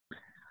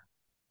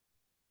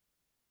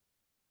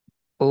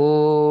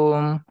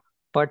ॐ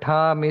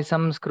पठामि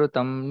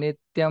संस्कृतं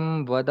नित्यं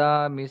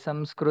वदामि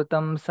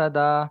संस्कृतं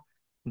सदा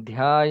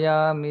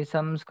ध्यायामि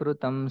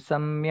संस्कृतं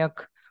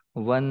सम्यक्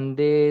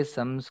वन्दे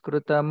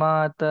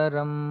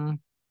संस्कृतमातरं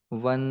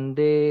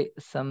वन्दे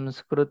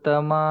संस्कृतमातरम्.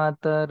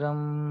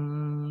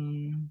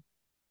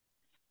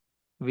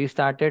 We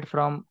started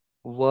from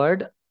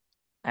word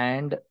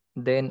and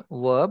then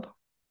verb.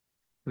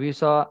 We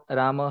saw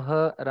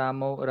Ramah,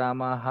 Ramo,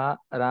 Ramaha,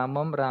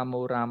 Ramam,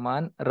 Ramo,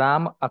 Raman,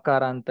 Ram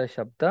Akaranta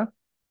Shabda,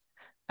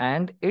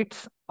 and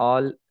its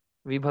all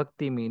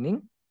vibhakti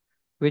meaning,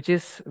 which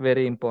is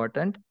very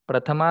important.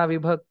 Prathama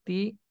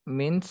vibhakti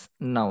means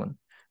noun.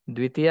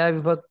 Dvitiya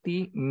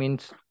vibhakti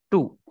means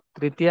two.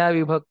 Tritiya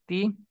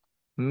vibhakti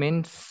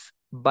means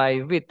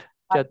by with.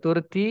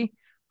 Chaturthi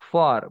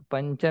for.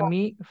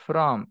 Panchami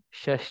from.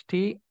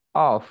 Shashti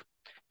of.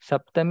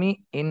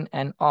 Saptami in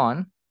and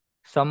on.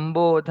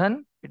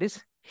 Sambodhan, it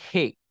is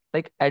hey,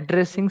 like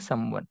addressing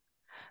someone.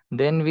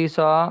 Then we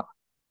saw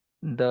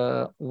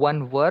the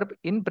one verb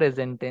in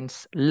present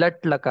tense, lat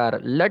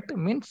lakar. Lat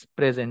means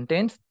present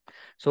tense.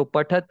 So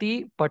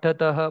pathati,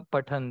 pathatah,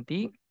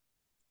 pathanti.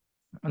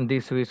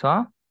 This we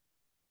saw.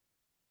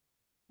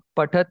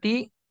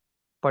 Pathati,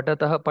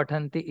 patatah,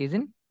 pathanti is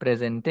in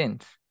present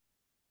tense.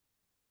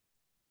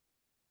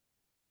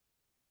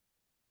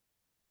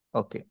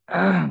 Okay.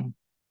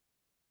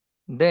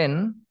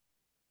 Then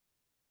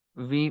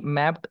we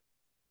mapped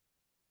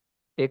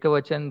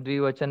ekavachan,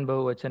 dvivachan,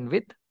 bahuvachan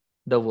with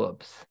the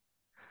verbs.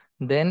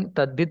 Then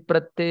taddit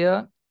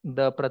pratyaya,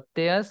 the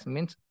pratyayas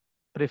means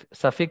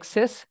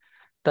suffixes.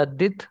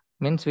 Taddit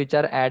means which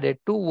are added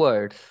to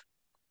words.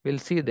 We'll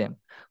see them.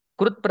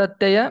 Krut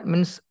pratyaya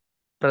means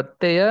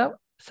pratyaya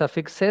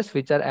suffixes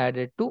which are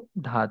added to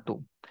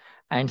dhatu.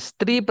 And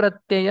stri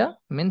pratyaya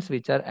means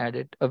which are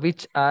added,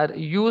 which are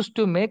used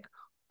to make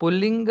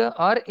pullinga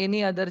or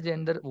any other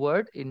gender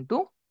word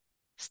into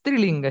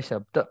strilinga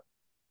shabda.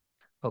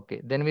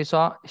 Okay, then we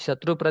saw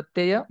Shatru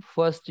Pratyaya.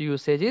 First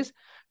usage is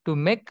to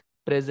make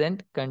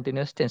present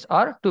continuous tense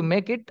or to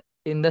make it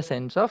in the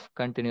sense of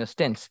continuous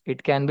tense.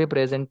 It can be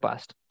present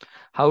past.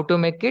 How to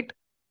make it?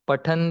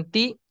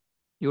 Pathanti,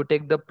 you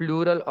take the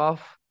plural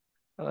of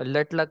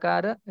lat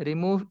lakara,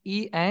 remove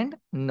e and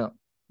n.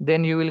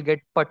 Then you will get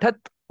pathat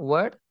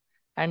word,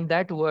 and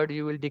that word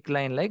you will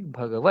decline like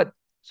bhagavat.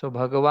 So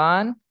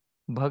bhagavan,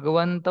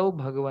 bhagavantau,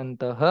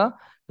 bhagavantah,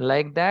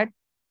 like that.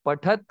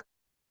 Pathat,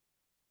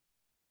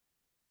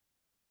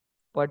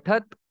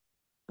 pathat,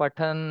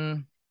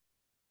 pathan,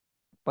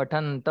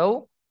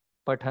 patantau,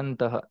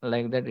 patantah,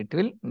 like that it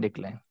will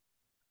decline.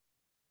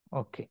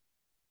 Okay.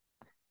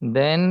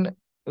 Then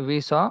we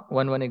saw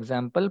one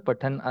example,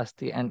 patan,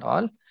 asti and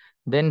all.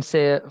 Then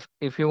say,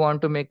 if you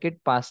want to make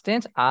it past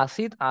tense,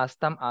 asit,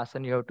 astam,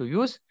 asan you have to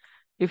use.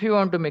 If you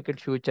want to make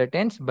it future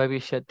tense,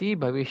 bhavishyati,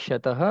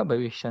 bhavishyatah,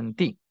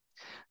 bhavishyanti.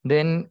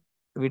 Then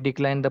we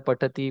decline the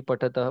patati,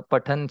 patata,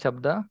 patan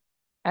shabda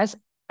as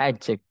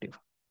adjective.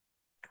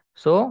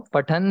 So,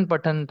 pathan,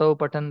 patantau,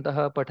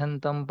 patantah,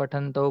 patantam,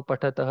 patantau,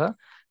 patatah,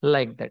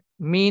 like that.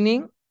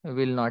 Meaning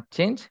will not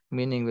change.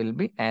 Meaning will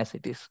be as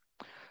it is.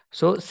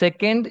 So,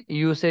 second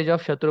usage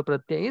of Shatru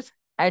Pratyaya is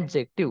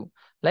adjective.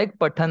 Like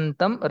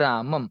pathantam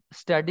Ramam,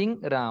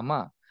 studying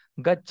Rama.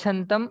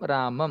 Gachantam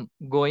Ramam,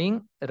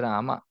 going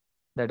Rama.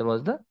 That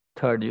was the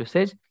third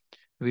usage.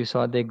 We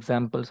saw the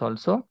examples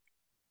also.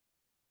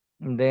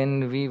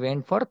 Then we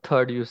went for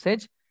third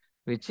usage,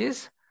 which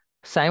is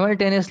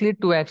simultaneously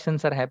two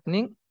actions are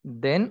happening.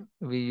 Then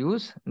we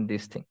use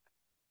this thing.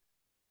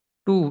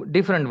 Two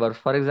different verbs.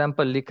 For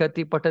example,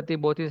 likhati, patati,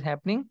 both is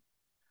happening.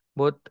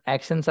 Both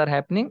actions are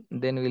happening.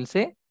 Then we'll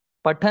say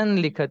pathan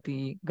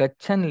likhati,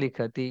 gachan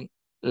likhati,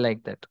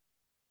 like that.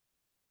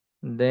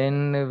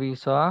 Then we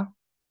saw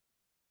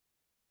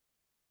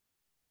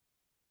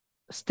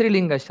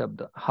strilinga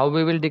shabda. How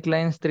we will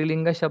decline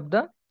strilinga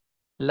shabda?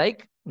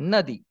 Like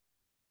nadi.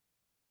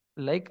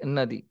 Like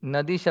nadi.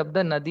 Nadi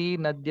shabda, nadi,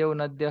 nadyau,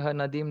 nadyah,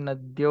 nadim,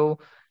 nadyau,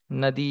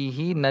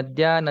 nadihi,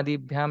 nadya,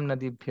 nadibhyam,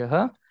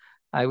 nadibhyah.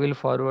 I will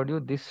forward you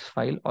this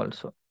file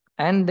also.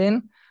 And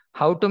then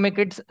how to make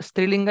it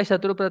strilinga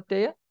shatru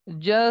pratyaya?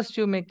 Just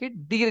you make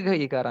it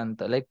dirgha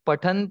ikaranta. Like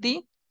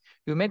pathanti,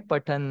 you make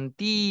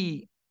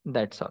pathanti.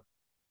 That's all.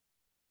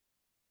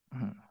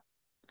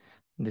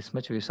 This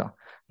much we saw.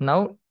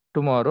 Now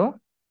tomorrow,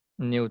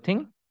 new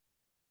thing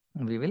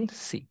we will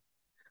see.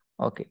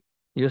 Okay.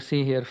 You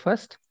see here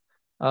first.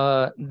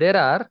 There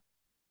are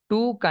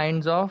two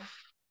kinds of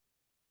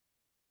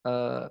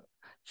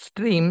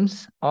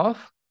streams of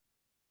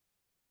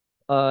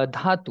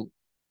dhatu.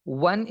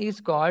 One is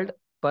called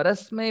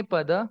parasmay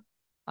pada,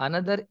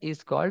 another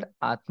is called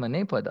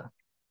atmane pada.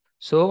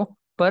 So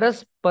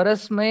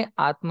parasmay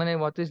atmane,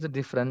 what is the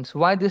difference?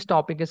 Why this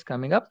topic is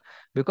coming up?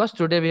 Because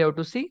today we have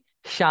to see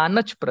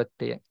shanach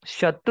pratyaya.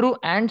 Shatru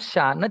and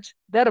shanach,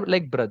 they are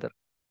like brother.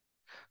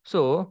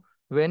 So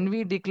when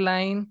we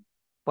decline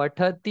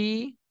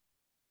pathati,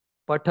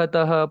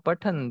 pathatah,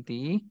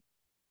 pathanti,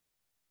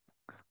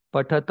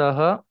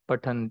 pathatah,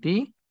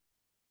 pathanti.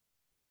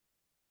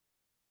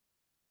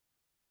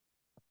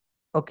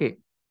 Okay.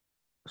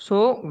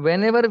 So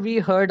whenever we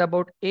heard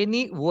about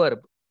any verb,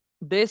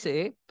 they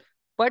say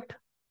pat,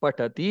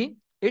 patati,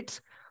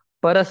 it's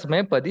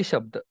parasmay padi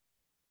shabd.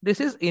 This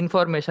is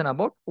information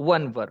about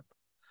one verb.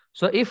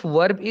 So if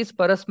verb is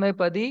parasmay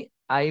padi,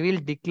 I will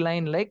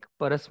decline like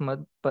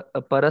parasmay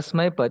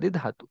padi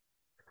dhatu.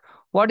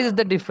 What is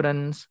the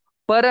difference?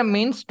 Para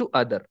means to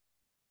other.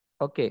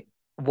 Okay.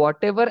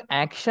 Whatever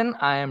action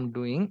I am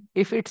doing,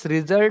 if its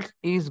result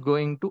is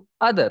going to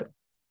other,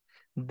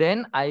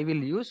 then I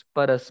will use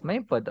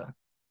parasmay pada.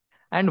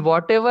 And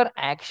whatever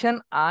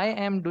action I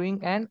am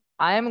doing and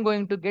I am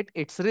going to get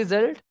its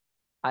result,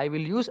 I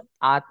will use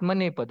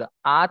atmane pada.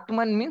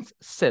 Atman means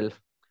self.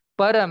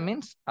 Para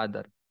means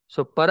other.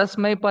 So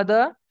parasmay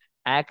pada,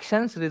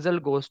 actions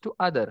result goes to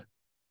other.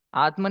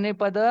 Atmane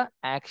pada,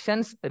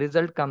 actions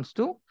result comes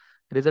to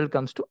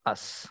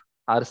us,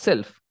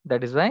 ourself.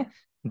 That is why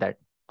that.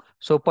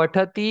 So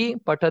patati,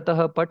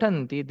 patatah,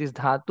 patanti, this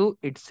dhatu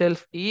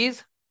itself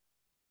is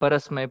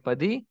parasmay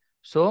padi.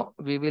 So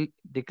we will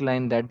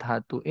decline that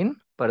dhatu in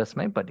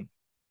parasmay padi.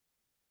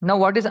 Now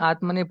what is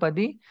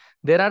atmanepadi?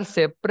 There are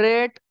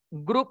separate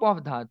group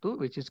of dhatu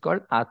which is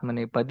called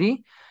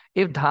atmanepadi.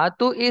 If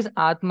dhatu is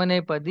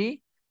atmanepadi,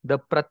 the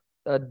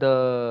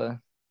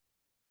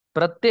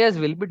pratyas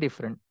will be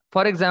different.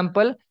 For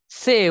example,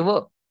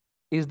 seva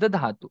is the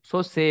dhatu.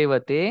 So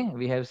sevate,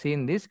 we have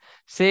seen this.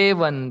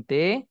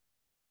 Sevante,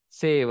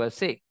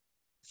 sevase,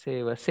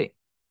 sevase,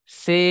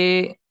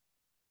 se,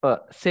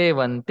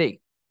 sevante.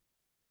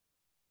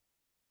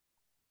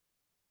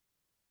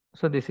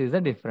 So this is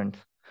the difference.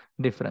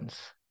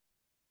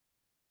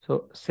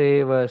 So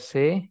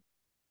sevase,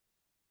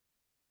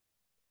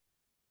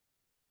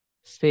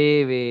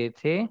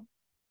 sevete.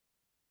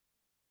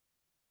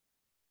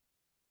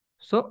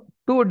 So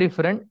two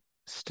different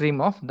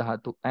stream of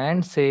dhatu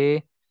and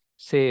say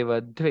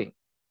sevadve.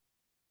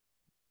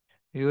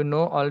 You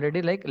know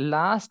already, like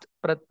last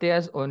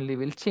pratyas only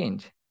will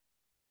change.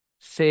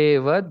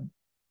 Sevadve.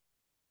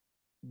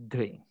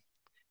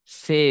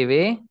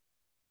 Seve,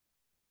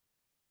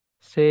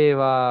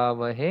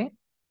 sevavahe.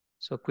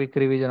 So quick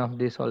revision of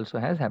this also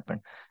has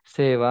happened.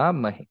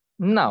 Sevamahe.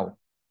 Now,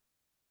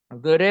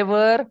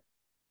 wherever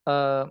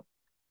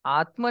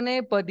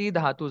atmanepadi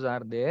dhatus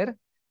are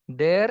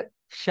there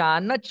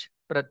shanach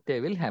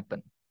pratyay will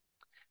happen.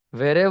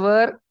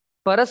 Wherever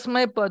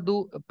parasmay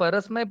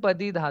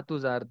padi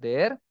dhatus are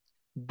there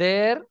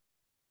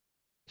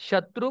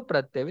shatru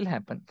pratyay will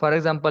happen. For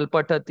example,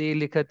 patati,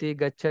 likhati,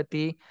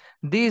 gachati.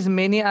 These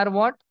many are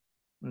what?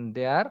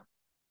 They are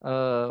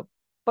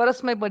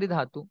parasmay padi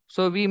dhatu.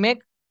 So we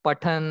make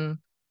pathan,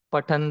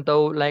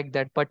 pathanto, like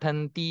that,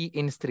 pathanti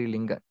in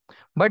Strilinga.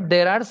 But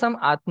there are some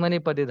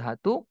atmanepadi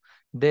dhatu.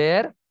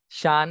 There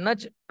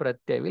shanach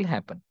pratyay will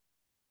happen.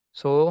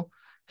 So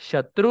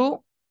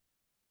shatru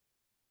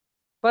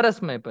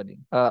parasmay padi.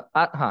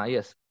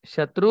 Yes.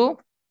 Shatru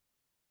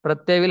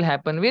pratyay will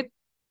happen with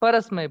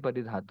parasmay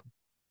padi dhatu.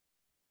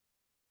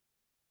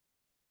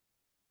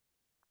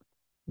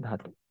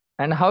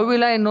 And how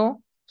will I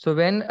know? So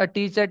when a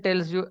teacher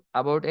tells you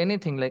about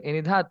anything like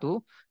any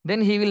dhatu,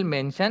 then he will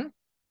mention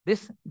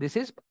this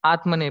is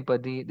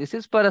atmanepadi, this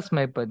is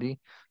parasmaipadi.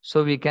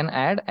 So we can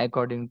add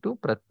according to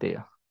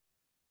pratyaya.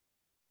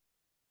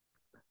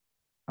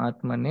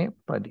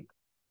 Atmanepadi.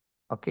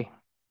 Okay.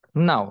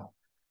 Now,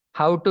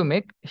 how to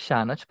make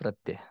shanach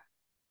pratyaya?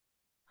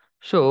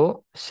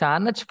 So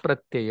shanach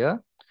pratyaya,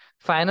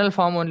 final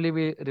form only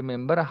we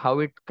remember. How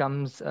it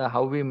comes,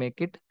 how we make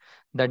it,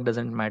 that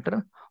doesn't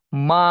matter.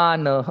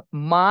 Man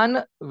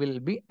will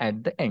be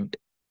at the end.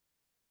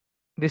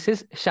 This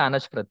is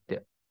shanach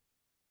pratyaya.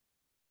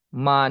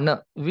 Man.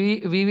 We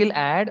will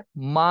add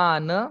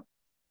man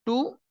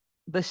to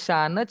the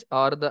shanach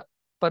or the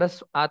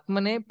paras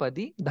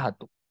atmanepadi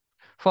dhatu.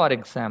 For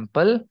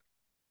example,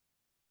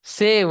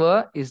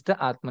 seva is the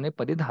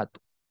atmanepadi dhatu.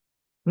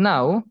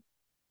 Now,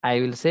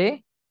 I will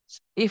say,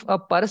 if a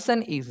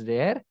person is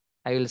there,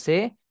 I will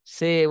say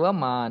seva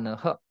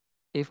manah.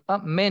 If a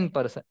male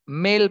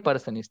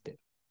person is there.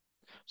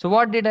 So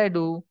what did I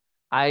do?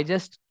 I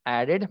just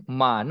added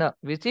mana,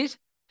 which is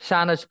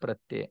shanach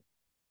pratyay.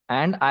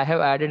 And I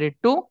have added it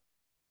to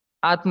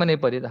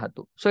atmanepadi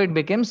dhatu. So it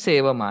became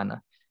seva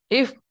mana.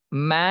 If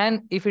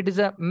it is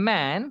a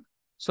man,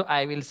 so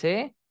I will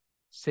say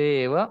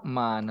seva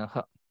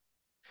manah.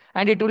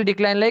 And it will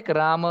decline like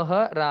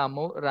Ramah,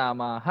 Ramo,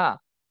 Ramaha.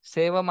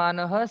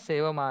 Sevamanah,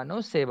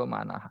 Sevamano,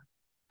 Sevamanaha.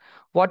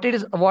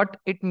 What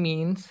it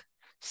means?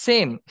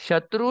 Same.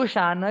 Shatru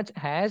Shanach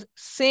has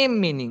same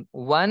meaning.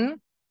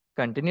 One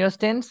continuous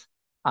tense,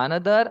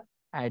 another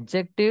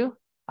adjective,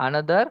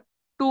 another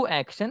two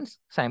actions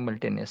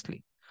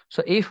simultaneously.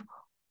 So if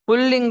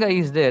Pullinga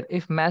is there,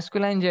 if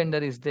masculine gender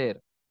is there,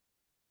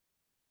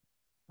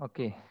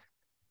 okay.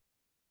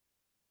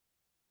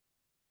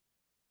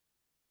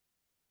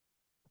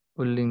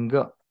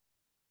 Pullinga.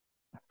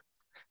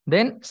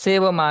 Then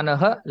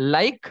Sevamanaha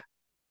like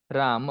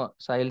Rama.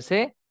 So I'll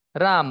say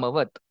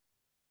Ramavat.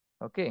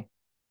 Okay.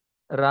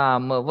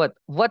 Ramavat.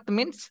 Vat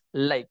means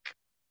like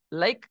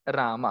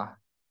Rama.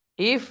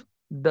 If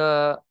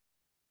the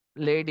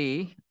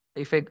lady,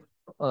 if a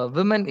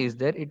women is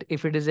there,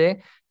 if it is a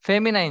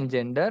feminine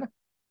gender,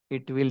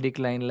 it will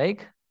decline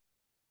like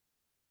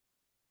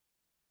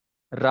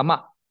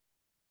Rama.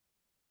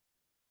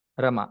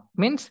 Rama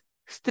means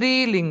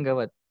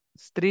Strilingavat.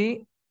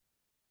 Strilingavat.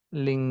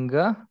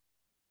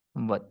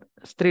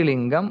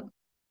 Strilingam.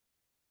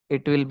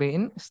 It will be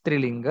in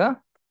Strilinga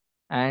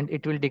and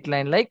it will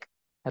decline like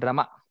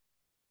Rama.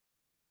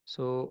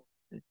 So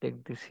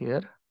take this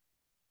here.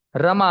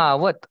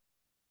 Ramavat.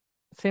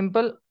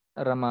 Simple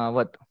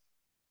Ramavat.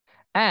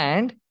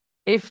 And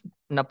if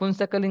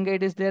Napunsakalinga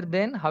it is there,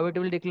 then how it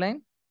will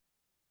decline?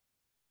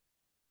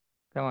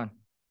 Come on.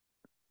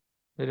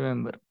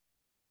 Remember.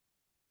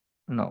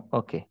 No.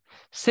 Okay.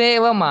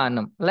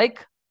 Sevamanam.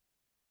 Like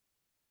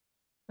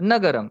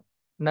Nagaram.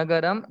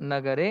 Nagaram,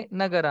 Nagare,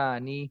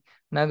 Nagarani.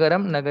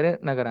 Nagaram,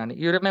 Nagare, Nagarani.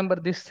 You remember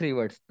these three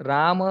words.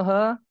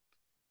 Ramaha,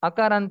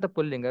 Akaranta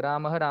Pullinga.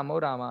 Ramaha, Ramo,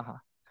 Ramaha.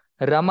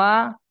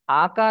 Rama,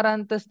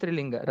 Akaranta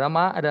Strilinga.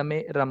 Rama,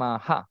 Rame,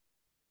 Ramaha.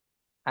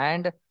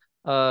 And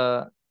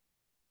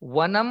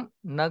Vanam,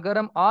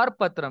 Nagaram or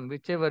Patram,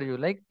 whichever you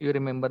like, you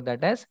remember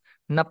that as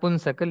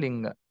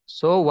Napunsakalinga.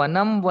 So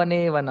Vanam,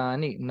 Vane,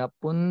 Vanani.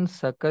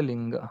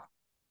 Napunsakalinga.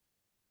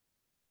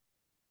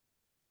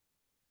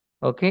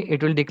 Okay,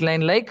 it will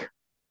decline like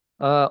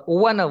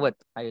Vanavat,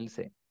 I will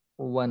say.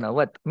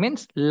 Vanavat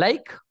means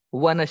like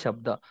Vana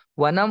Shabda.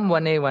 Vanam,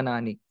 Vane,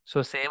 Vanani. So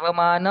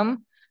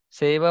Sevamanam,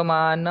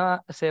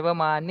 Sevamane,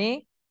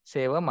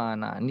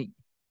 Sevamanani.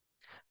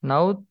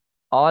 Now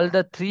all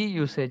the three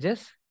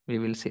usages we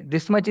will see.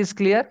 This much is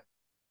clear.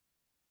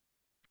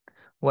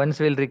 Once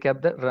we'll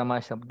recap the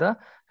Rama Shabda.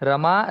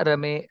 Rama,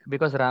 Rame,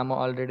 because Rama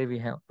already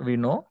we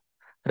know.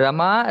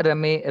 Rama,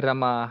 Rame,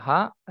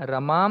 Ramaha.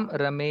 Ramam,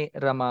 Rame,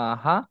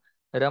 Ramaha.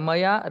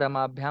 Ramaya,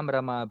 Ramabhyam,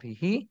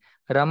 Ramabhihi.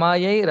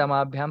 Ramayai,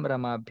 Ramabhyam,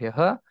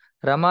 Ramabhyah.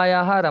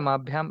 Ramayaha,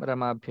 Ramabhyam,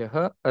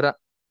 Ramabhyah.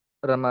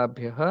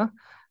 Ramabhyah.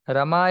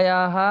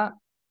 Ramayaha,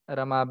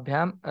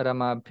 Ramabhyam,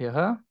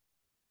 Ramabhyah.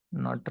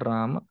 Not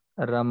Ram.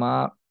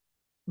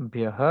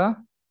 Ramabhyah.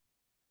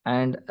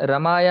 And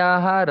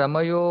Ramayaha,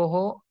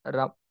 Ramayoho,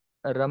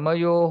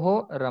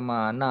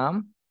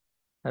 Ramanam,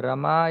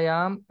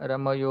 Ramayam,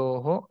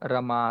 Ramayoho,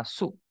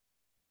 Ramasu.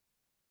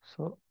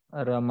 So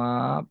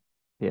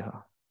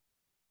Ramabhyah.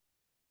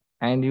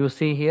 And you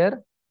see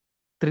here,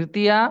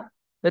 Tritiya,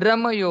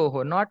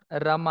 Ramayoho, not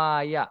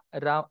Ramaya,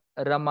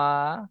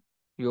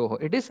 Ramayoho.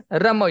 It is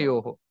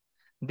Ramayoho.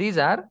 These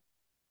are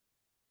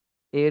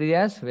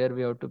areas where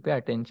we have to pay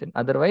attention.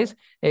 Otherwise,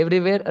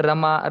 everywhere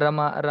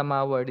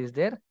Rama word is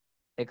there,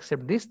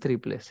 except these three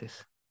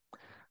places.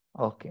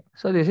 Okay,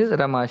 so this is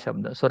Rama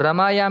Shabda. So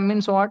Ramayam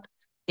means what?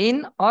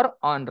 In or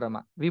on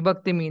Rama.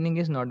 Vibhakti meaning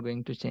is not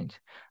going to change.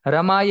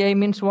 Ramaya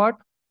means what?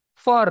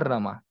 For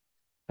Rama.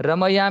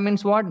 Ramaya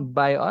means what?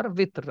 By or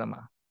with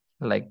Rama.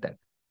 Like that.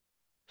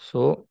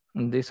 So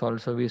this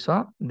also we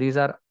saw. These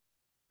are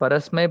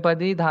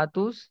Parasmayapadi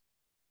dhatus.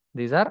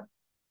 These are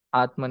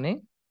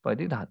Atmane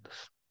Padi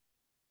dhatus.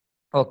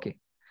 Okay.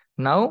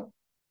 Now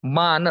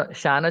Mana,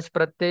 Shanach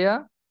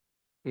Pratyaya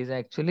is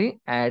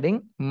actually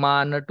adding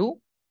Mana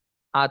to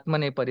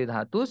Atmanepadi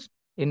dhatus.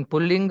 In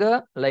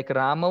Pullinga, like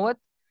Ramavat.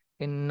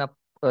 In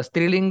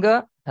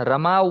Strilinga,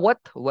 Ramavat,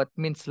 what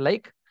means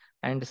like.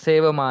 And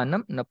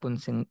Sevamanam,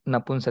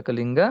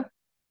 Napunsakalinga,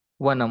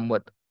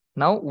 Vanamvat.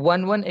 Now,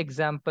 one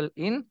example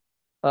in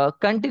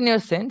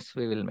continuous sense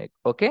we will make.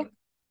 Okay.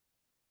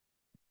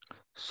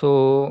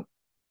 So,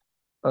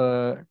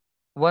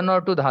 one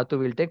or two dhatu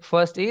we'll take.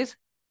 First is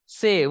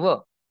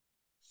Seva.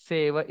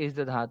 Seva is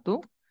the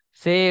dhatu.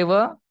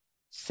 Seva,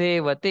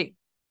 Sevate.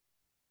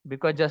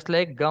 Because just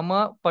like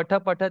Gama, Patha,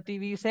 Pathati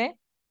we say,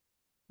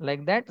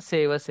 like that,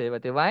 Seva,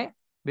 Sevate. Why?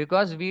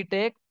 Because we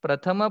take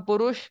Prathama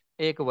Purush,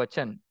 Ek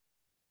Vachan.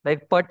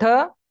 Like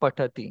Patha,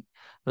 Pathati.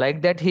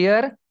 Like that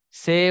here,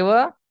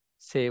 Seva,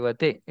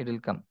 Sevate. It will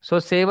come. So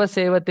Seva,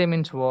 Sevate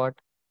means what?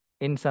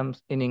 In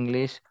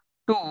English,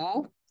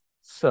 to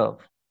serve.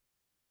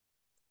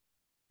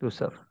 To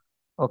serve.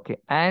 Okay.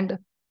 And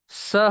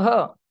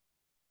Saha,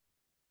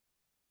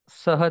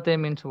 Sahate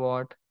means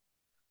what?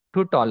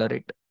 To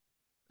tolerate.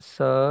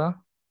 Saha,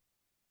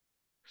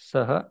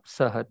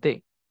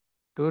 Sahate.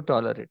 To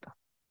tolerate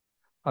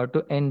or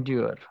to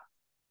endure.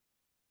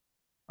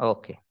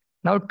 Okay.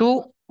 Now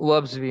two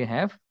verbs we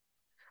have.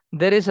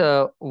 There is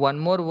one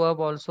more verb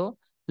also.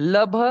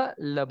 Labha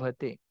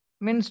labhate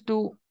means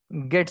to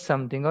get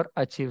something or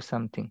achieve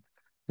something.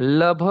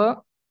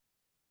 Labha,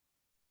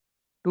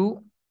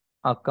 to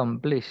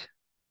accomplish.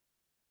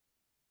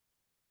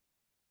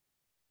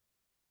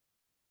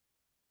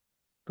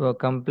 To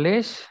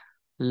accomplish,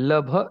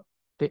 labha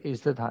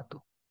is the dhatu.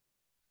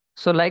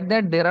 So like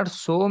that, there are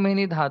so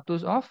many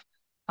dhatus of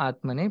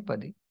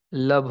Atmanepadi.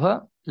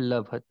 Labha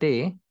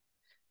labhate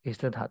is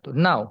the dhatu.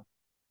 Now,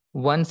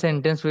 one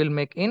sentence we'll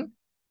make in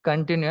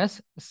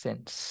continuous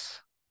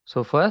sense.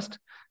 So first,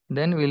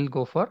 then we'll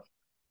go for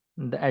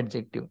the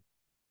adjective.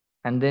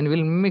 And then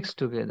we'll mix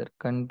together.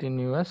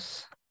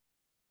 Continuous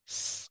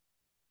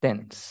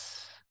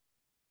tense.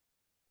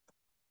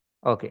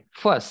 Okay,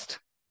 first.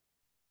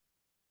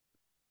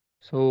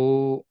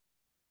 So,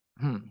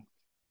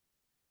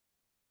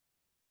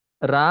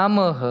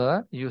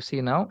 Ramah, you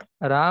see now,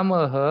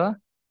 Ramah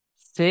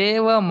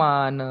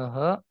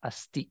sevamanah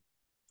asti.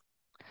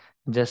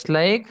 Just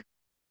like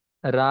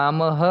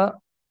Ramah,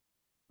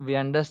 we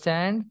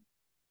understand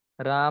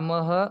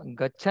Ramah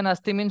gachan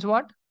asti means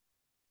what?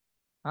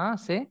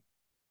 Say.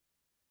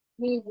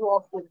 He is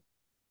walking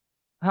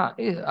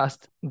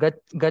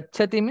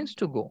Gachati means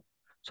to go.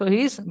 So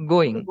he is to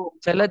going. go.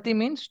 Chalati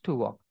means to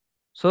walk.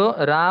 So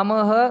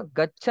Ramah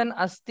gachan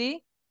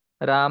asti.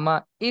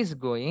 Rama is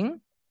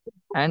going.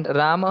 And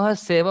Ramah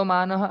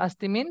sevamanah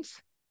asti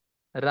means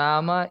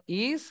Rama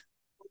is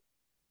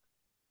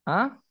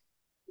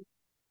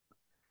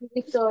He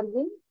is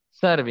serving.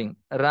 serving.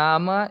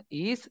 Rama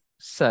is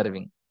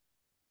serving.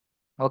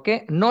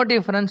 Okay. No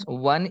difference.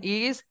 One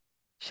is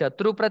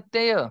Shatru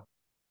Pratyaya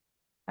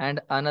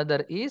and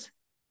another is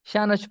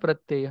Shanach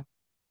Pratyaya.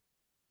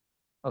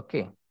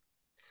 Okay.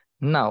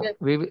 Now Yes.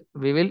 we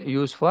will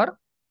use for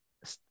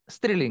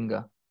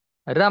Strilinga.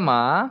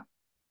 Rama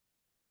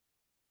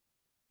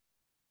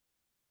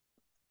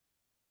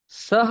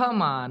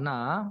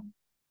सहमाना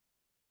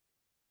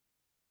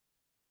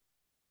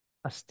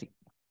अस्ति.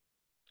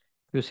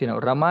 You see now,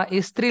 Rama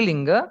is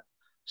Strilinga.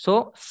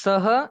 So,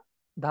 Saha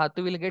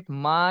Dhatu will get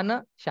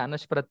Man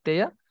Shanash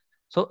Pratyaya.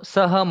 So,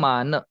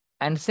 Sahamana.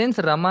 And since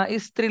Rama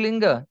is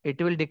Strilinga,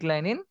 it will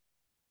decline in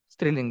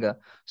Strilinga.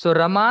 So,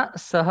 Rama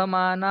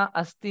Sahamana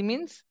Asti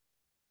means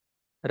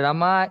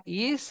Rama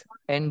is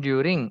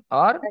enduring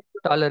or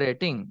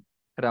tolerating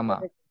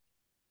Rama.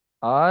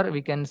 Or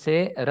we can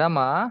say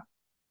Rama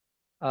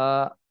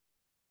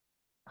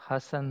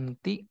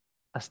Hasanti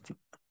Asti.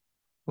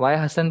 Why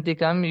Hasanti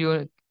come?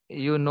 You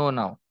know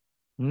now.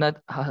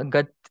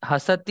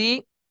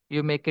 Hasati,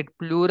 you make it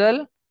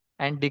plural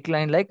and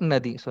decline like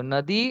Nadi. So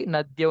Nadi,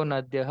 Nadyau,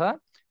 Nadyaha.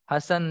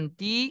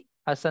 Hasanti,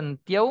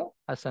 Hasantyau,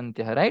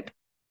 Hasantyah, right?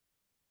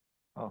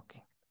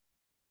 Okay.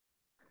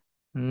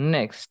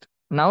 Next.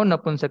 Now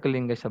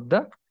Napunsakalinga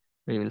Shabda,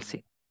 we will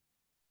see.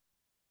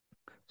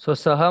 So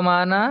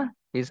Sahamana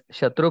is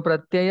Shatru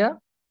Pratyaya,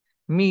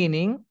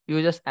 meaning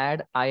you just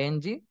add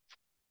ing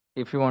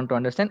if you want to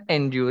understand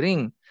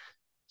enduring.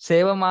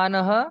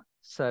 Sevamanaha,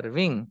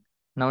 serving.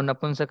 Now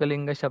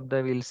Napunsakalinga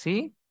Shabda we'll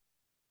see.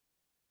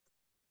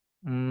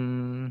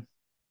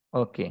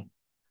 Okay.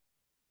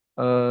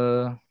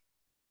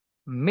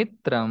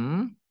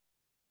 Mitram,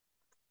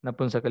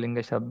 Napunsakalinga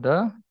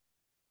Shabda.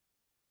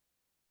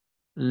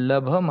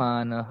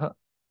 Labhamanah.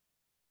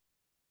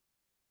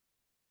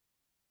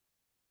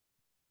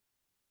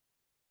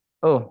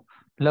 Oh,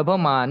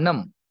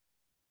 Labhamanam.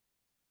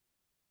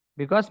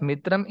 Because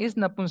Mitram is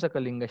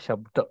Napunsakalinga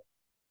Shabda.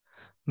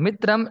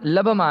 Mitram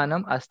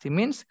Labhamanam Asti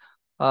means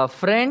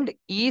friend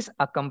is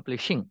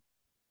accomplishing.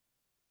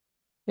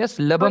 Yes,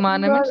 But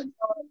Labhamana here, means,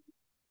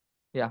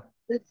 yeah.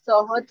 this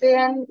Sahate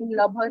and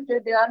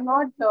Labhate, they are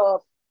not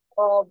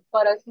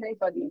Parasmay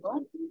Padi,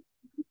 no?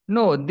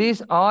 No,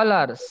 these all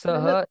are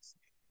Matlab,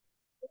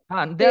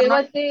 Saha. They are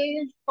not.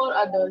 Sevate is for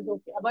others,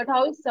 okay. But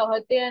how is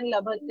Sahate and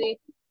Labhate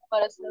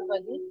Parasmay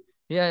Padi?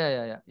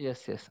 Yeah.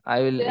 Yes, yes.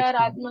 I will They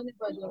are explain.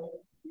 Atmanipadi.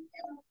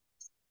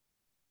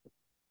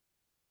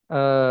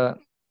 Uh,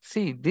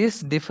 See,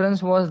 this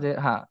difference was there.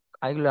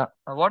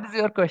 What is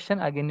your question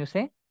again? You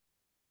say?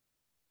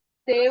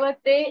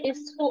 Sevate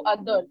is to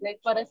others, like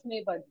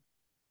Parasmay Padi.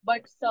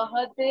 But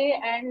Sahate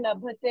and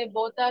Labhate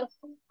both are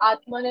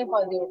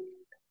Atmanipadi.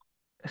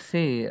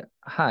 See,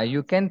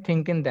 you can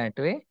think in that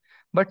way,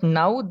 but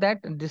now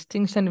that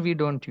distinction we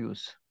don't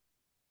use.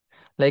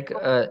 Like,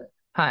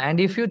 and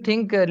if you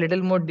think a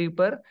little more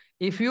deeper,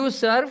 if you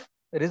serve,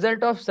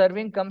 result of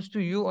serving comes to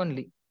you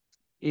only.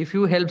 If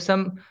you help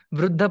some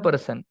vruddha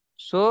person,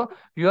 so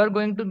you are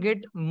going to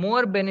get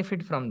more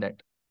benefit from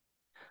that.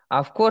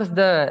 Of course,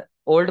 the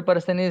old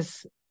person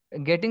is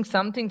getting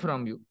something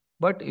from you,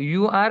 but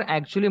you are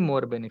actually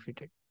more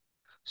benefited.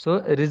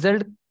 So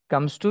result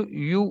comes to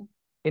you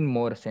in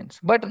more sense.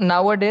 But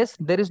nowadays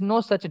there is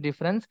no such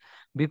difference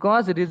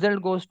because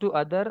result goes to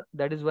other.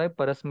 That is why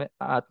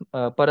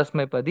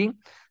Parasmepadi.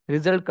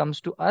 Result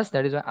comes to us.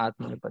 That is why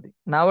Atmanepadi.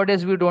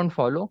 Nowadays we don't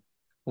follow.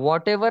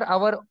 Whatever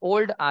our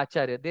old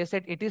Acharya, they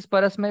said it is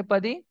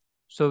Parasmepadi.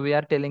 So we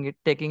are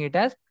taking it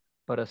as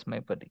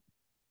Parasmepadi.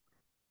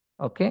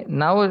 Okay.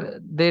 Now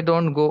they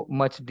don't go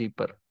much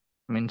deeper.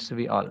 Means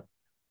we all.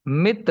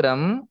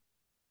 Mitram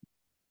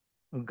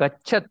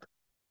Gachat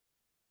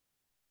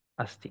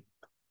Asti.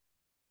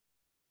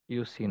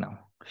 You see now.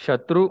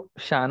 Shatru,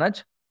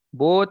 Shanach,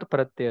 both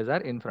pratyas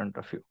are in front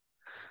of you.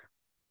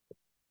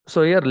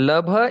 So here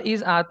Labha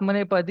is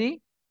Atmanepadi.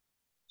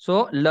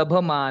 So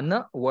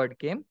Labhamana word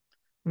came.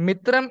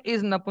 Mitram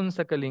is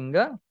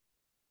Napunsakalinga.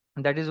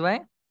 That is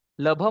why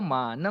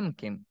Labhamanam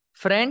came.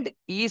 Friend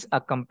is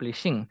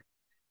accomplishing.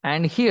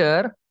 And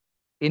here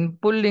in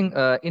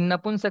in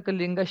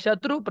Napunsakalinga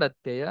Shatru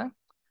pratyaya,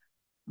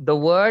 the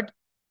word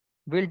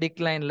will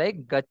decline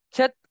like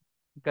Gachat,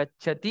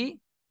 Gachati,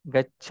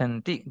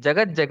 Gachanti,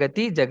 Jagat,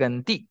 Jagati,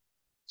 Jaganti.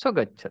 So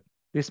Gachat.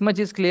 This much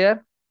is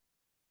clear?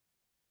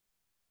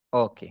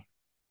 Okay.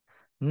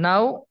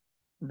 Now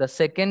the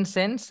second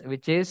sense,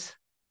 which is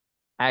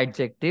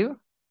adjective,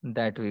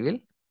 that we will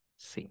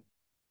see.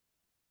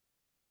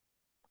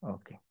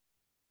 Okay.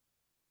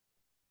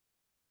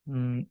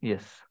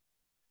 Yes.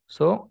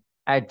 So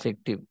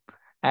adjective.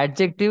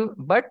 Adjective,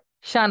 but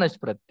shanach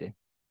pratyay.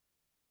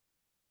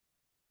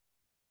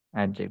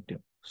 Adjective.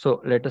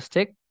 So let us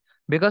check.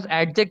 Because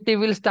adjective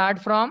will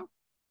start from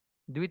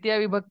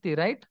Dvitiya Vibhakti,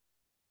 right?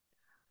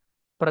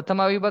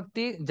 Prathama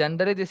Vibhakti,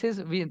 generally this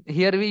is,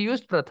 here we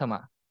used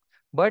Prathama.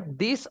 But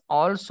this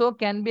also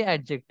can be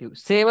adjective.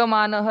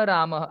 Sevamanaha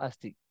Rama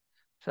asti.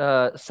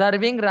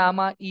 Serving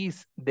Rama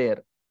is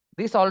there.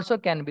 This also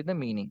can be the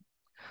meaning.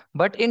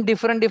 But in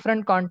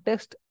different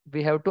context,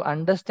 we have to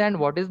understand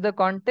what is the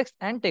context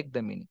and take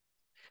the meaning.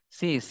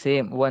 See,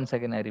 same. Once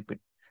again, I repeat.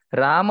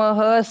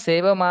 Ramaha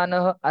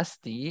Sevamanaha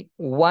asti.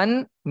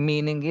 One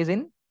meaning is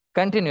in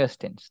continuous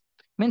tense.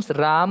 Means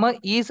Rama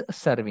is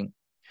serving.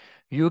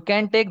 You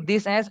can take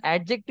this as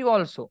adjective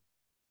also,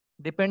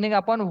 depending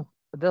upon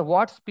the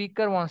what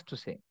speaker wants to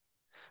say.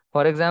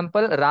 For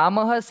example,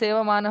 Ramaha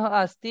Sevamanaha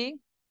asti.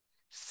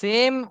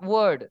 Same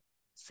word,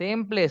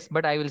 same place,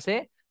 but I will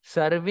say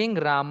serving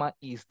Rama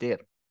is there.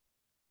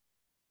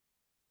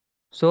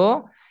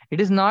 So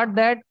it is not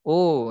that,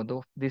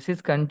 oh, this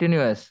is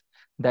continuous.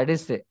 That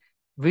is,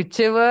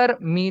 whichever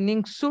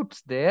meaning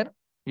suits there,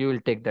 you will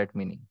take that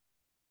meaning.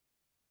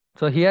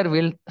 So here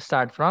we'll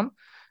start from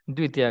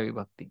Dvitiya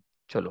Vibhakti.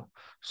 Chalo.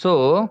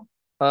 So,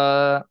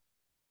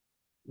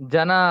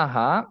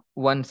 Janaha,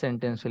 one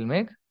sentence will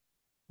make.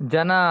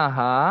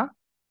 Janaha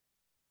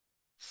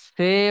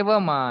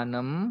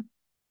Sevamanam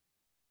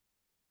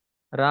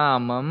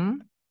Ramam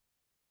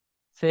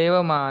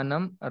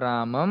Sevamanam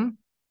Ramam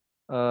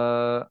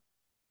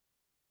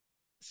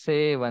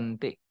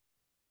Sevante.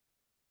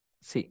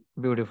 See,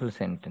 beautiful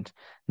sentence.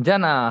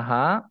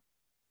 Janaha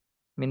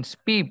means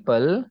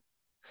people.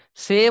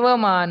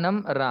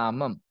 Sevamanam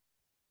Ramam.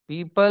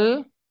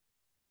 People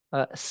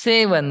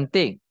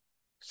sevante.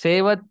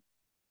 Sevat.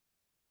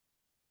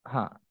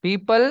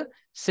 People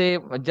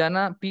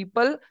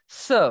people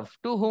serve.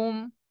 To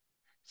whom?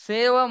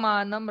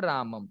 Sevamanam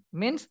Ramam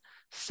means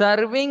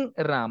serving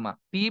Rama.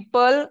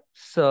 People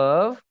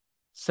serve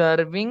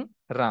serving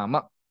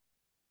Rama.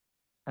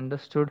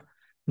 Understood?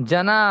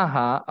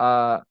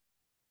 Janaha,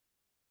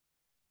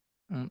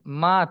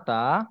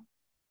 Mata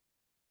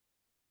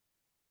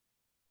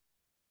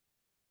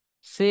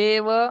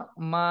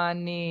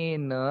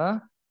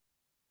Sevamanena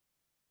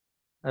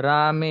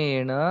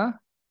Ramena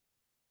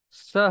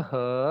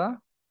Saha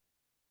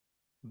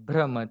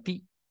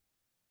Brahmati.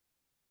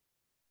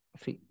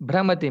 See,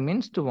 Brahmati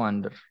means to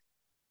wander,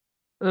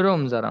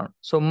 roams around.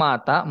 So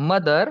Mata,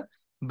 mother,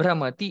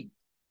 Brahmati,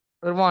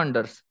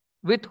 wanders.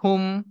 With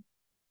whom?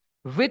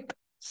 With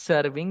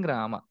serving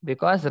Rama.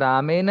 Because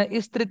Ramena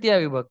is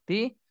Tritiya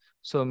Vibhakti,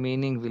 so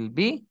meaning will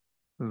be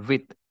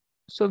with.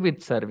 So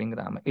with serving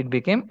Rama, it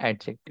became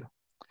adjective.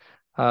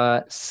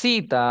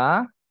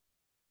 Sita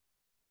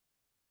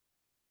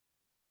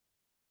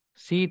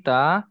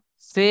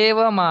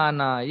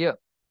Sevamanaya.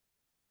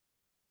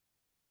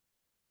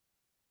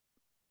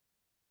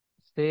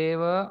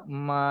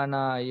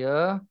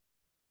 Sevamanaya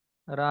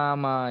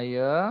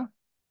Ramaya.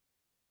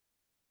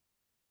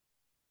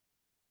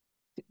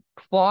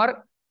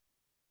 For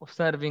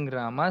serving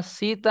Rama,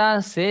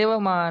 Sita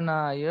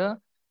Sevamanaya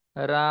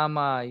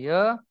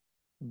Ramaya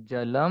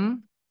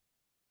Jalam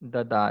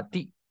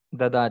Dadati.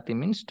 Dadati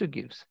means to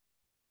gives.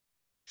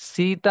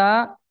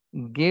 Sita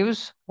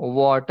gives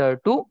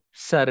water to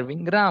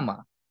serving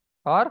Rama,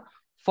 or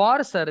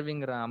for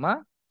serving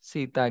Rama,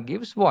 Sita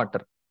gives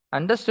water.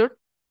 Understood?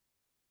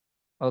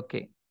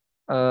 Okay.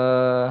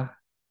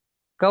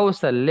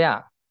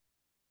 Kausalya.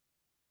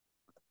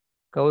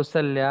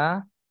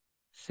 Kausalya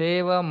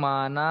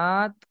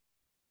Sevamanat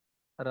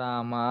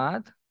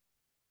Ramat.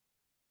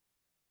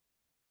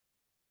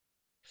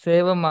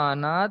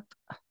 Sevamanat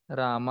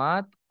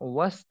Ramat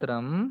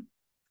Vastram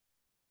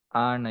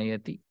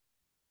Anayati.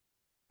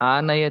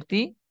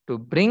 Anayati, to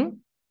bring.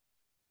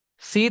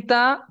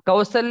 Sita,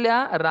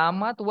 Kausalya,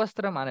 Ramat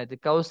Vastram Anayati.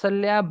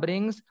 Kausalya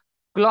brings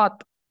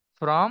cloth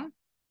from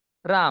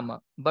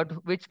Rama.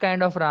 But which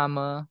kind of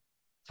Rama?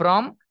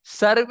 From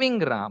serving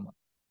Rama.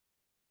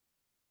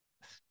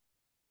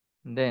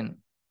 Then,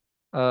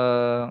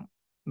 Bharatah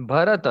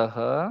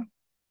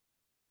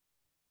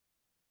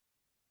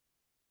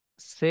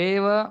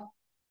Seva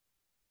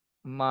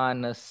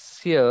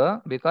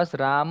Manasya, because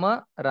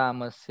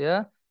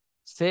Ramasya,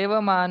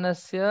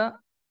 Sevamanasya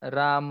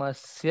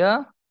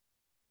Ramasya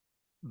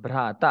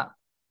Bhrata.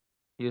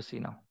 You see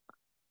now.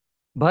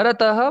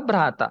 Bharatah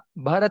Bhrata.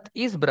 Bharat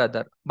is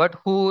brother, but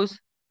whose?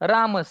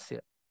 Ramasya.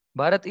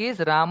 Bharat is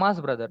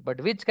Rama's brother,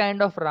 but which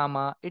kind of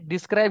Rama? It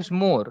describes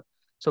more.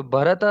 So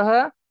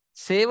Bharatah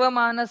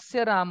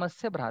Sevamanasya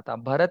Ramasya Bhrata.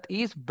 Bharat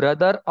is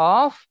brother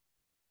of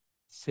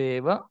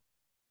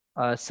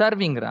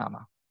serving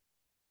Rama.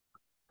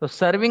 So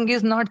serving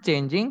is not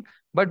changing,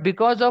 but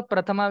because of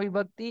Prathama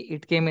Vibhakti,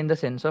 it came in the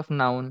sense of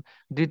noun.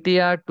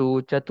 Dvitiya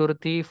to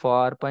Chaturthi,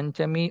 for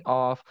Panchami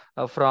of,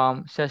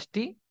 from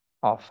Shashti,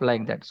 of,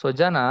 like that. So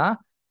Jana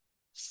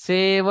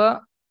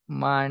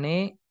सेवमाने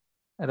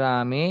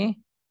रामे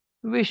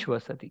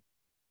विश्वसति.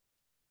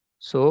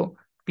 So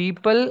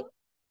people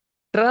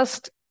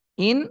trust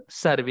in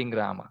serving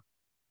Rama.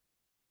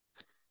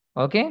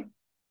 Okay,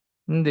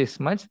 this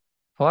much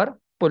for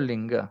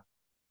Pullinga.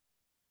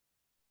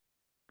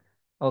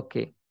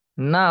 Okay,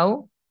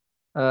 now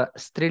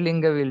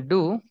Strilinga will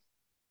do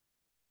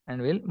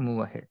and we'll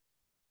move ahead.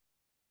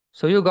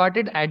 So you got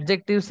it,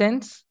 adjective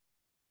sense.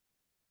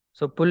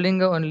 So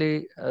Pullinga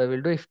only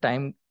will do if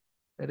time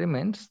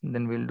remains,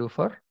 then we'll do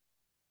for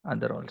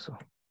other also.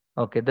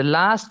 Okay, the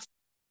last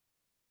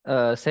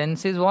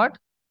sense is what?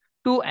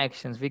 Two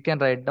actions. We can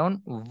write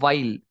down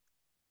while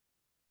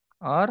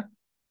or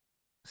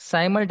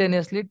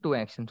simultaneously two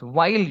actions.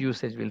 While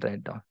usage we'll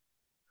write down.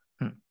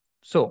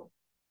 So,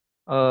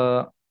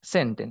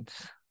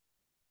 sentence.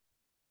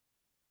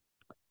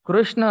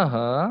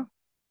 Krishna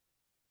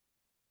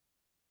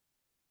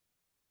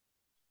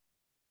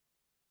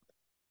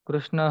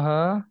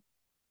Krishna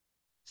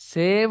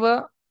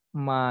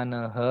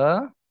सेवमानः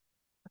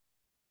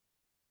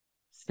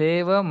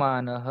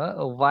सेवमानः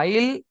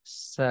while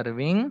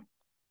serving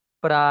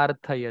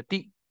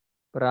प्रार्थयति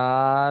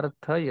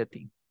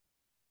प्रार्थयति.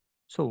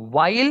 So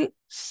while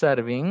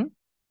serving,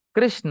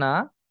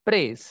 Krishna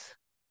prays.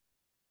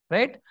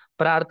 Right?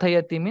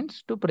 Prarthayati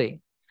means to pray.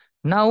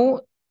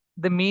 Now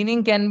the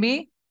meaning can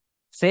be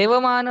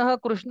Sevamanaha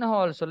Krishna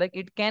also. Like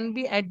it can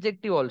be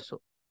adjective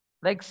also.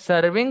 Like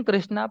serving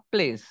Krishna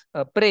prays.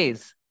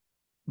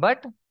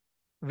 But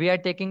we are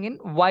taking in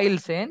while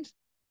sense.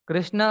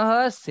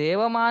 Krishna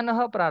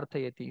Sevamanaha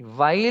Prarthayati.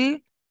 While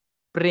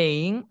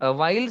praying,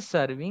 while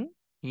serving,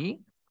 he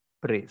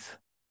prays.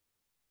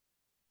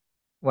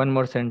 One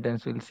more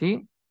sentence we'll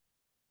see.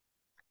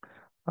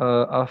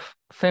 Of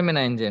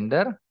feminine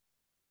gender.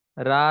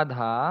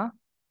 Radha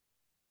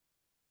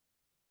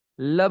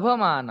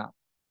Labhamana.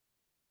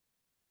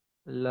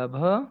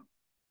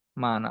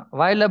 Labhamana.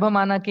 Why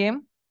Labhamana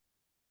came?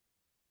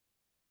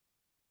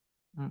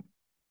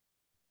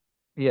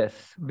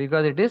 Yes,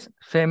 because it is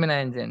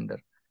feminine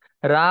gender.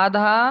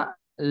 Radha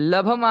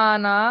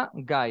Labhamana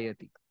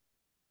Gayati.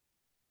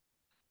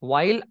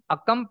 While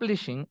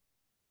accomplishing,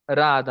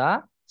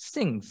 Radha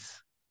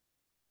sings.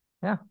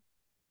 Yeah.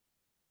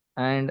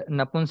 And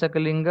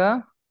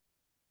Napunsakalinga,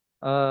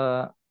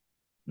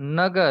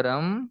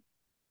 Nagaram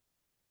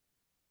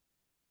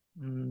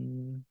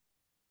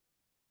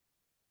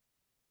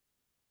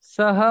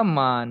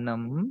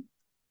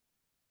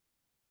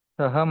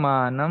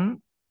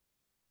Sahamanam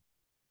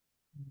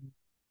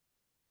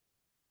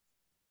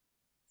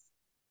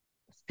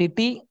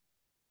Sthiti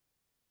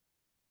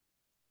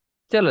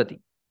Chalati.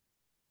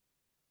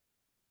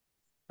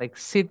 Like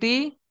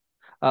city,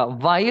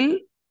 while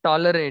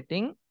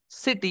tolerating,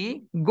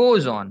 city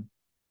goes on.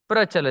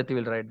 Prachalati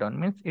will write down,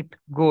 means it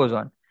goes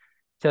on.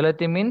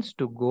 Chalati means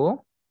to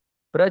go.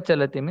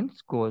 Prachalati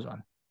means goes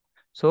on.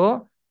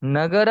 So,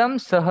 Nagaram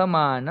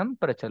Sahamanam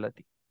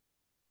Prachalati.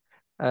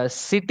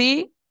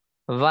 City,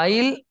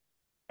 while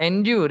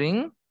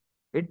enduring,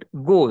 it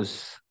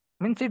goes.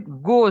 Means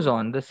it goes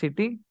on. The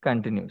city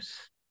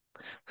continues.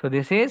 So,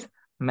 this is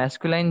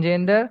masculine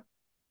gender,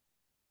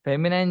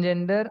 feminine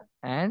gender,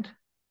 and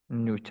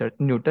neuter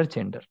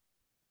gender.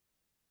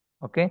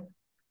 Okay.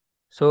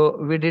 So,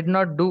 we did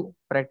not do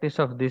practice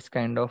of this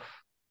kind of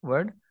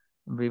word.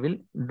 We will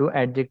do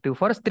adjective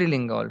for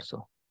Strilinga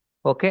also.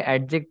 Okay,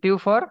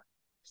 adjective for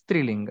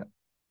Strilinga.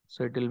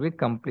 So it will be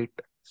complete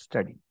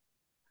study.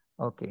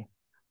 Okay.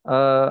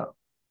 Uh,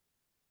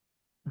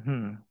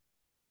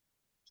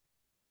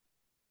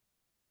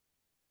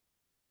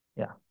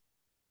 yeah.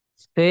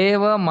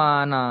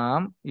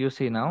 Sevamanam, you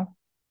see now.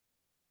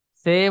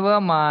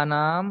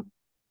 Sevamanam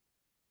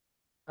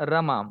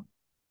Ramam.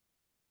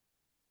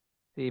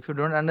 See, if you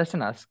don't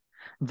understand, ask.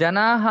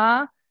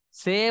 Janaha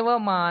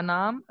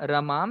Sevamanam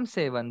Ramam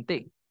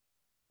Sevanti.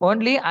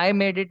 Only I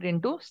made it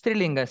into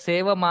Strilinga.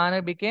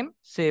 Sevamana became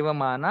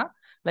Sevamana.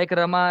 Like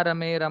Rama,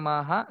 Rame,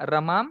 Ramaha,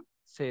 Ramam,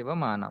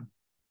 Sevamanam.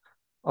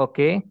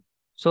 Okay.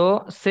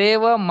 So,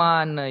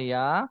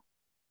 Sevamanaya,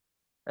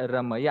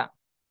 Ramaya.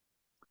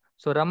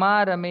 So,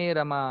 Rama, Rame,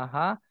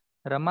 Ramaha,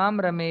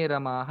 Ramam, Rame,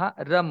 Ramaha,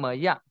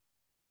 Ramaya.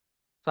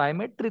 So, I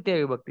made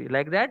Tritiya Vibhakti.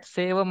 Like that,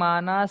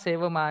 Sevamana,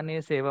 Sevamane,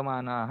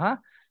 Sevamanaha,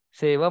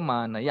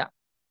 Sevamanaya.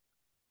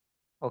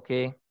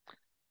 Okay.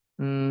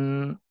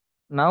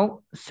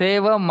 Now,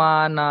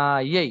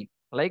 Sevamanayai.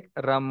 Like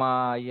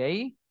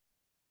Ramayai,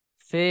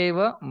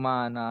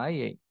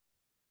 Sevamanayai.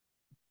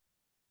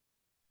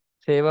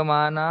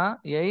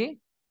 Sevamanayai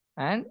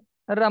and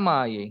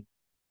Ramayai.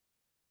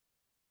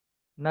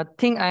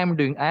 Nothing I am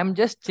doing. I am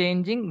just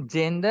changing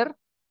gender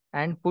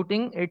and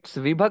putting its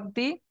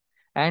vibhakti,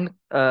 and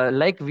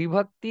like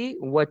vibhakti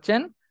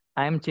vachan,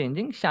 I am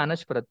changing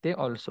shanash pratyay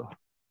also.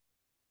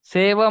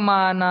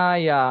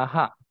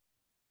 Sevamanayaha.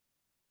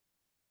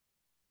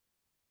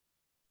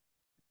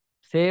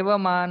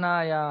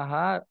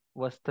 Sevamanayaha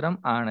vastram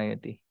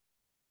anayati.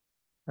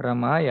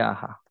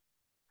 Ramayaha.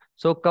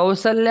 So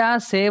Kausalya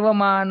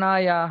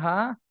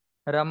Sevamanayaha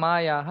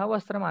Ramayaha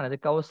vastram anayati.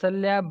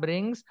 Kausalya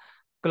brings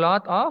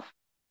cloth of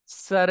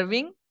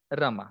serving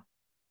Rama.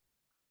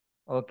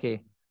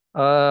 Okay.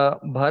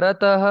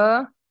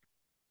 Bharatah,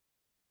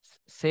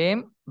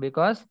 same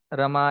because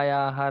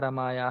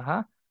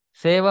Ramayaha.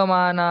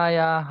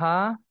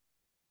 Sevamanayaha,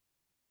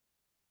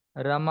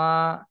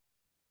 Ramayaha,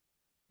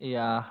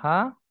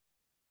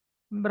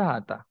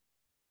 Bhrata,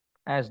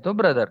 as the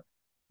brother.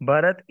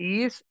 Bharat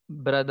is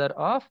brother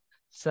of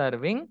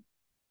serving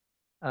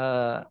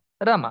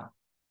Rama.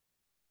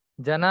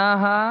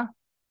 Janaha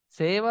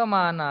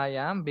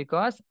sevamanayam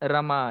because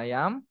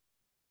Ramayam.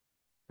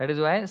 That is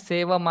why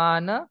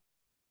sevamanayam.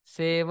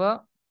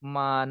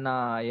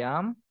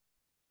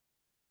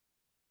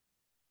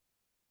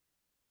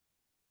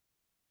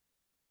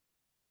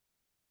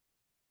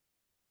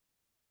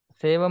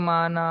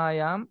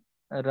 Sevamanayam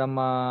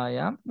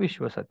Ramayam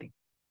Vishwasati.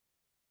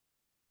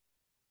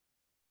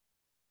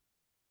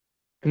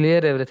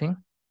 Clear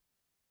everything?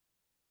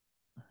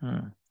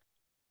 Hmm.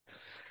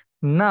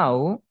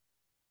 Now,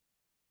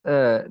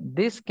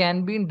 this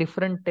can be in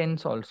different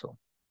tense also.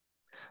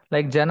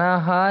 Like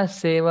Janaha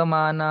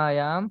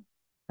Sevamanayam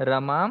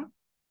Ramam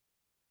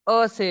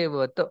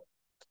Asevat.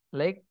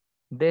 Like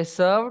they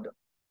served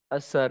a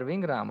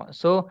serving Rama.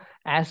 So,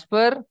 as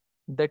per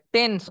the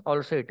tense,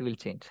 also it will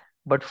change.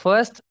 But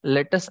first,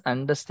 let us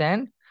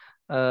understand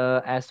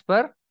as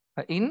per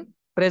in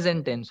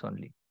present tense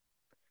only.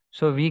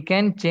 So, we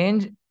can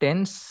change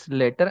tense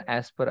later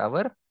as per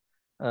our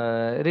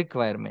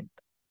requirement.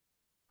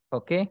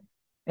 Okay.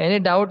 Any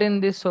doubt in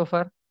this so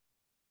far?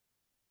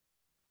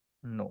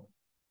 No.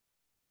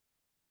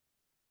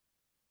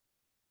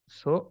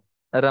 So,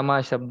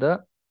 Rama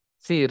Shabda.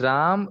 See,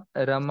 Ram,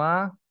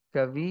 Rama,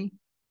 Kavi,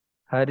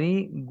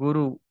 Hari,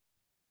 Guru,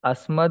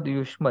 Asmad,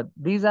 Yushmad.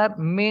 These are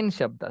main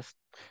Shabdas,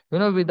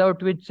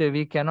 without which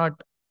we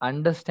cannot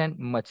understand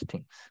much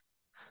things.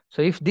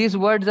 So, if these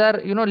words are,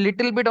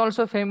 little bit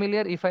also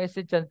familiar, if I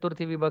say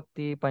Chaturthi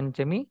Vibhakti,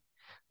 Panchami,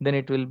 then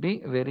it will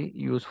be very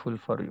useful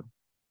for you.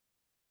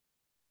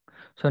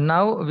 So,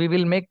 now we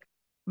will make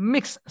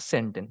mixed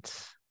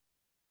sentence.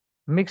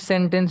 Mixed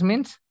sentence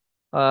means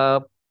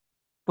Pullinga,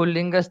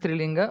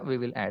 Strilinga, we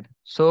will add.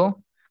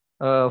 So,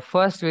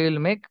 first we will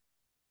make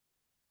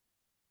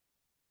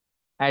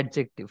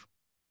adjective.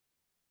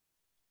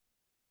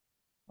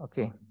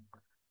 Okay.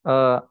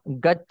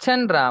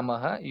 Gachan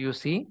Ramah, you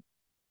see.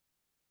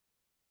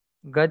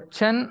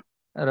 Gachan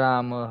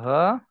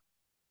Ramah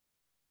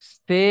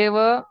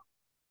Seva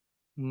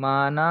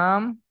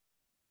Manam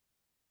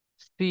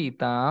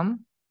Sitam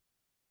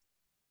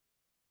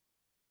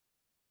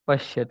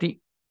Pashyati.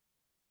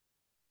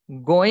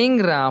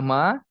 Going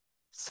Rama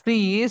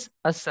sees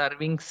a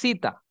serving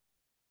Sita.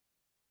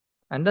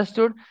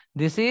 Understood?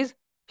 This is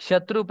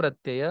Shatru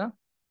Pratyaya.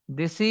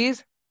 This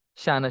is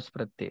Shanach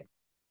Pratyaya.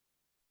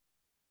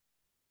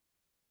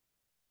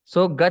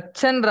 So,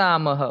 Gachan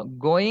Ramah,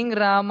 going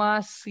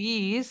Rama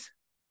sees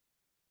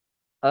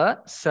a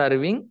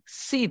serving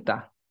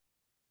Sita.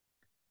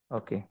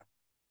 Okay.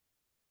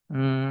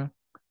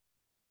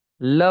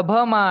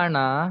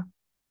 Labhamana,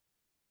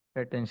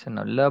 attention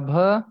now.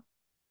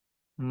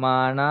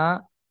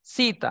 Labhamana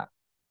Sita,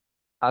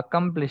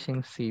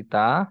 accomplishing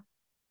Sita.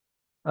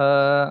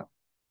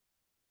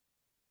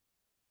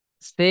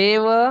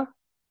 Seva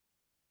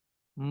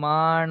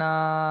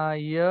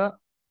Manaya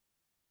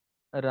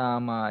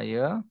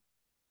Ramaya.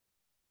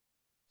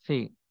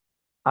 See,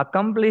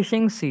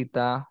 accomplishing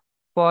Sita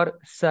for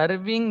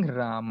serving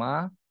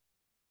Rama.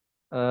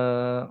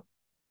 Jalam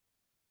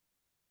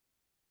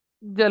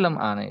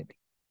Anayati.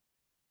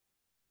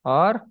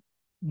 Or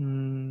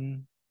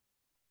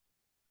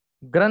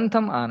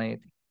Grantham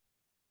Anayati.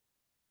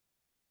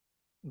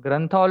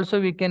 Grantha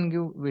also we can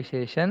give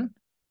Visheshan.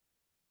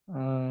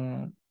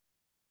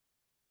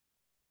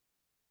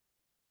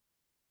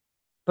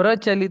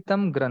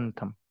 Prachalitam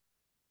Grantham.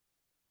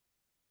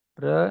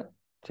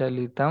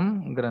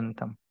 Prachalitam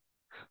Grantham.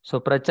 So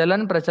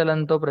prachalan,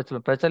 prachalanto,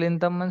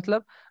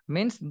 prachalintam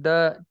means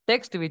the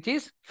text which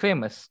is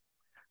famous.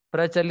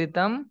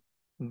 Prachalitam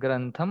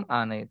Grantham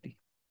Anayati.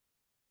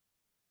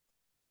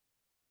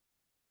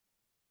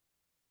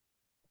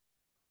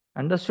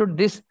 Understood?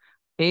 This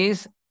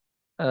is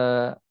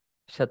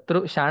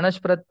Shatru Shanash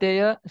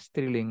Pratyaya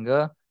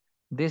Strilinga.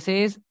 This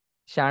is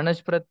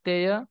Shanash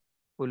Pratyaya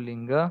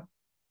Pullinga.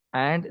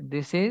 And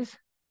this is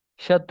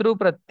Shatru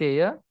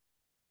Pratyaya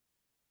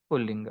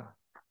Pullinga.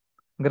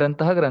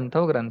 Grantah,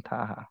 Grantho,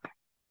 Granthaha.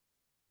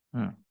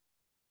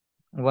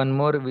 One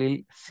more we'll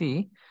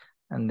see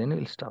and then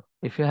we'll stop.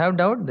 If you have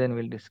doubt, then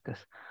we'll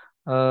discuss.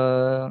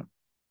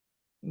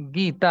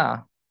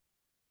 Gita.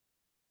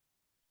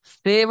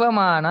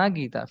 Sevamana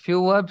Gita.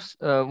 Few verbs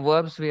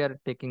we are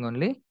taking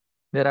only.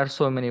 There are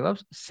so many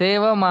verbs.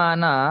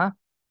 Sevamana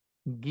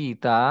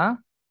Gita.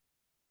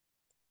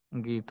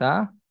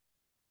 Gita.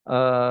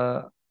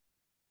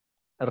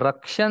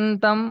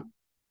 Rakshantam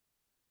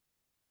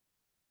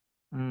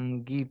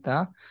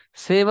Gita.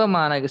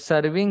 Sevamana,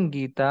 serving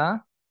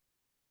Gita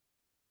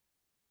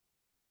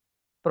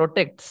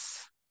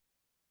protects.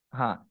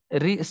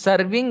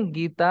 Serving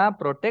Gita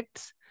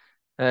protects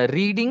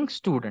reading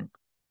student.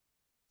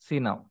 See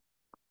now.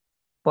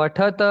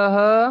 पठतः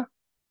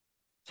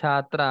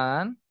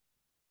छात्रान्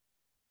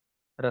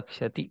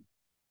रक्षति.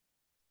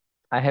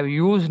 I have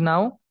used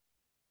now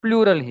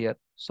plural here.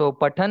 So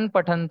पठन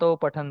पठन्तो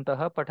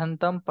पठन्तः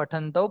पठन्तं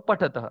पठन्तौ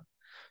पठतः.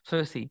 So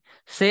you see,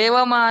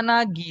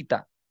 सेवमाना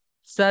Gita,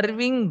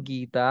 serving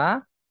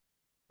Gita,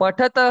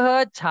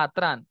 पठतः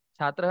छात्रान्,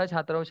 छात्रः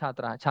छात्रौ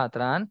छात्राः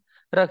छात्रान्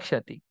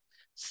रक्षति.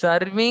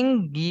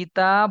 Serving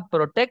Gita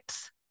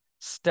protects,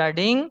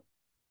 studying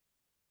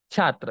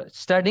छात्र,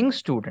 studying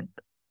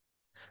student.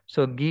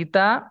 So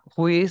Geeta,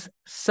 who is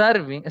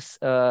serving,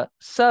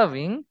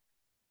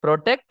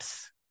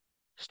 protects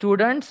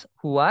students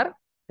who are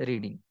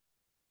reading.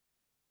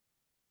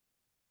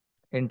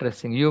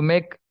 Interesting. You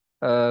make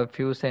a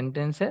few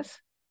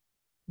sentences,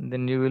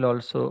 then you will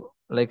also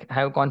like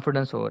have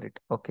confidence over it.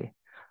 Okay.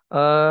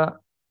 Uh,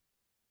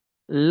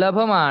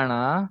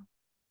 Labhamana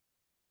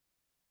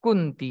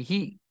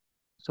Kuntihi.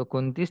 So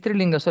Kunti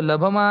Strilinga. So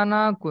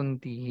Labhamana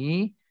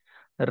Kuntihi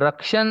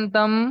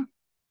Rakshantam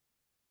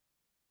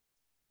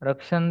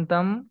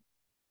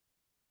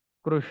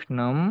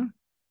Krishnam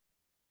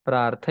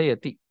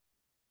Prarthayati.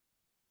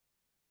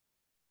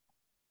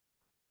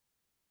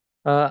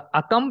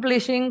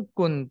 Accomplishing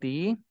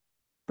Kunti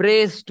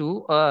prays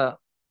to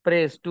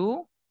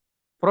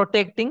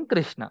protecting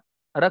Krishna.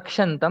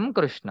 Rakshantam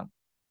Krishnam.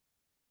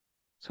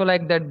 So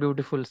like that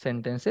beautiful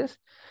sentences,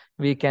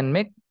 we can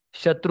make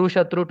Shatru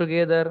Shatru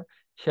together,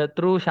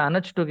 Shatru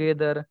Shanach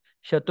together,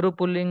 Shatru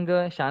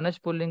Pullinga,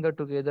 Shanach Pullinga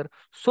together.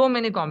 So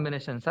many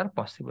combinations are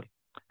possible.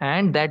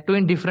 And that too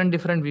in different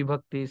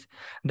vibhaktis,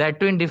 that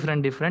too in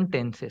different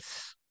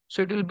tenses.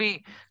 So it will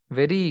be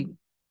very,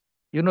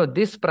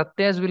 this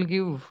pratyas will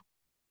give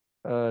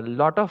a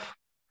lot of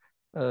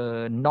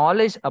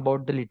knowledge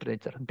about the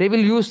literature. They will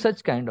use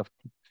such kind of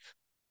things.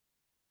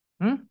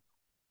 Hmm?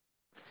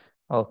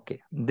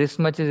 Okay, this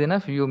much is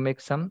enough. You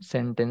make some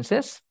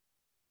sentences.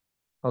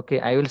 Okay,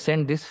 I will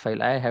send this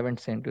file. I haven't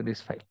sent you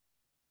this file.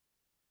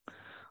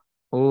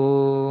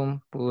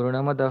 Om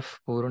Purnamadah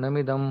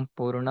Purnamidam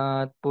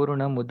Purnat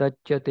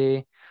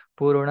Purnamudachyate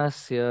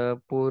Purnasya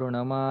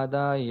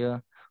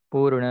Purnamadaya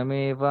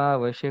Purnameva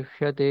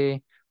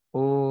Vashishyate.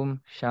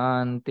 Om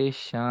Shanti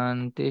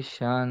Shanti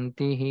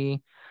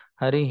Shanti.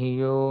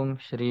 Harihi Om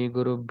Shri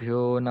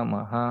Gurubhyo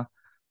Namaha.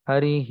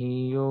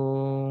 Harihi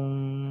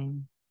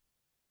Om.